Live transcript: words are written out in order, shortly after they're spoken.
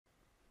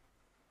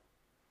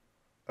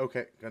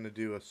Okay, going to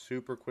do a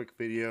super quick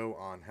video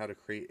on how to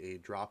create a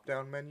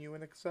drop-down menu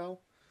in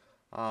Excel.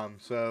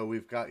 So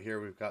we've got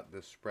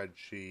this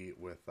spreadsheet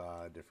with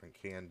different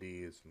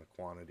candies and the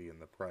quantity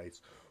and the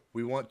price.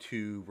 We want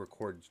to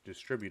record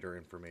distributor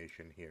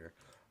information here.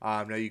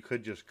 Now you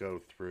could just go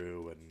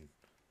through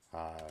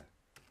and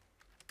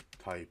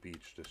type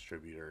each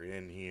distributor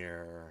in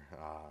here.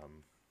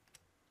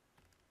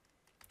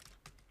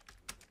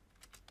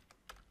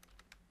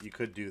 You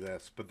could do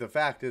this, but the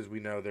fact is we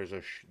know there's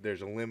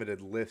a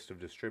limited list of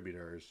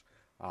distributors,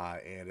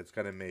 and it's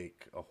going to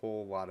make a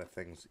whole lot of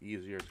things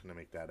easier. It's going to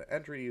make data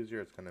entry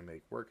easier. It's going to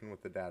make working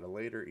with the data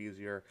later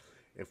easier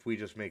if we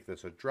just make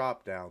this a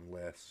drop-down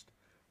list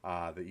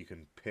that you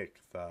can pick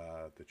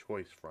the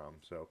choice from.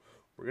 So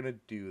we're going to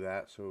do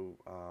that. So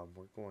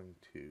we're going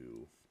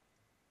to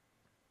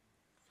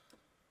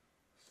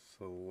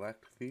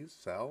select these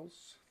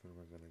cells, and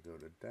we're going to go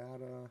to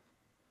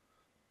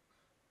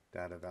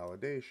data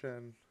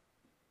validation.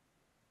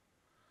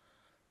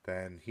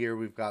 Then here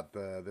we've got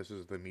this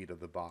is the meat of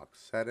the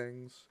box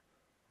settings.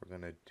 We're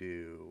going to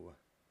do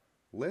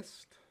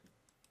list.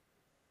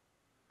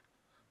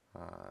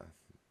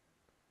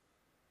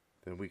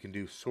 Then we can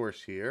do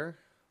source here.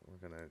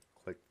 We're going to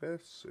click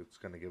this. It's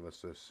going to give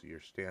us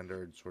your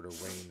standard sort of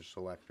range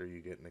selector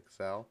you get in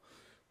Excel.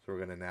 So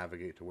we're going to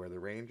navigate to where the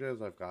range is.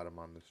 I've got them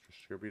on this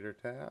distributor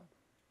tab.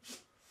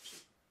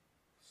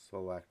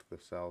 Select the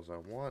cells I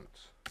want,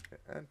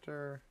 hit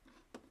enter,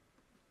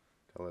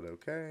 tell it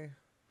OK.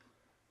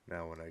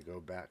 Now when I go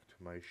back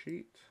to my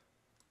sheet,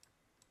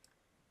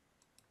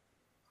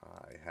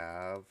 I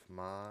have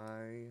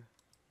my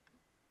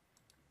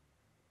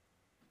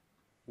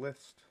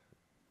list.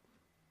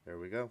 There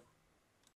we go.